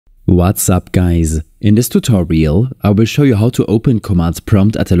What's up guys? In this tutorial, I will show you how to open command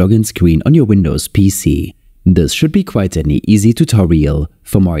prompt at a login screen on your Windows PC. This should be quite an easy tutorial.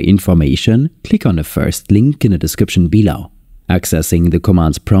 For more information, click on the first link in the description below. Accessing the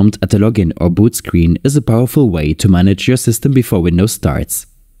command prompt at a login or boot screen is a powerful way to manage your system before Windows starts.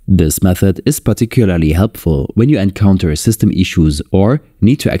 This method is particularly helpful when you encounter system issues or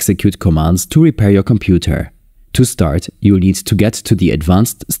need to execute commands to repair your computer. To start, you'll need to get to the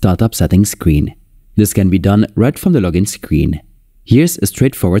Advanced Startup Settings screen. This can be done right from the login screen. Here's a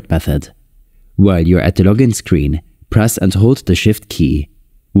straightforward method. While you're at the login screen, press and hold the Shift key.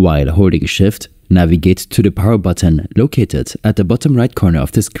 While holding Shift, navigate to the power button located at the bottom right corner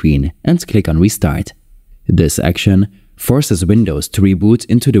of the screen and click on Restart. This action forces Windows to reboot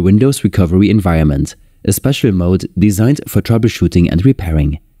into the Windows Recovery environment, a special mode designed for troubleshooting and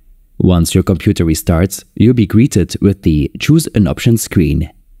repairing. Once your computer restarts, you'll be greeted with the Choose an Option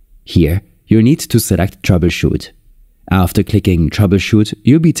screen. Here, you'll need to select Troubleshoot. After clicking Troubleshoot,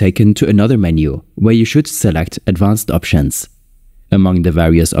 you'll be taken to another menu where you should select Advanced Options. Among the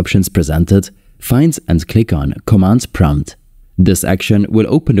various options presented, find and click on Command Prompt. This action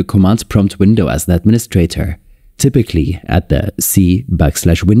will open the command prompt window as an administrator, typically at the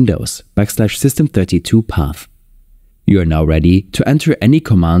C/Windows/System32 path. You are now ready to enter any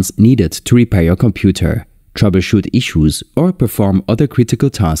commands needed to repair your computer, troubleshoot issues, or perform other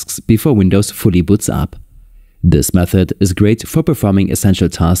critical tasks before Windows fully boots up. This method is great for performing essential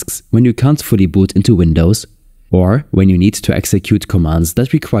tasks when you can't fully boot into Windows, or when you need to execute commands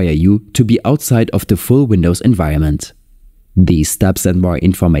that require you to be outside of the full Windows environment. These steps and more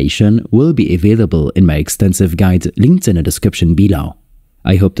information will be available in my extensive guide linked in the description below.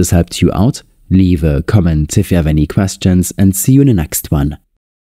 I hope this helped you out. Leave a comment if you have any questions and see you in the next one.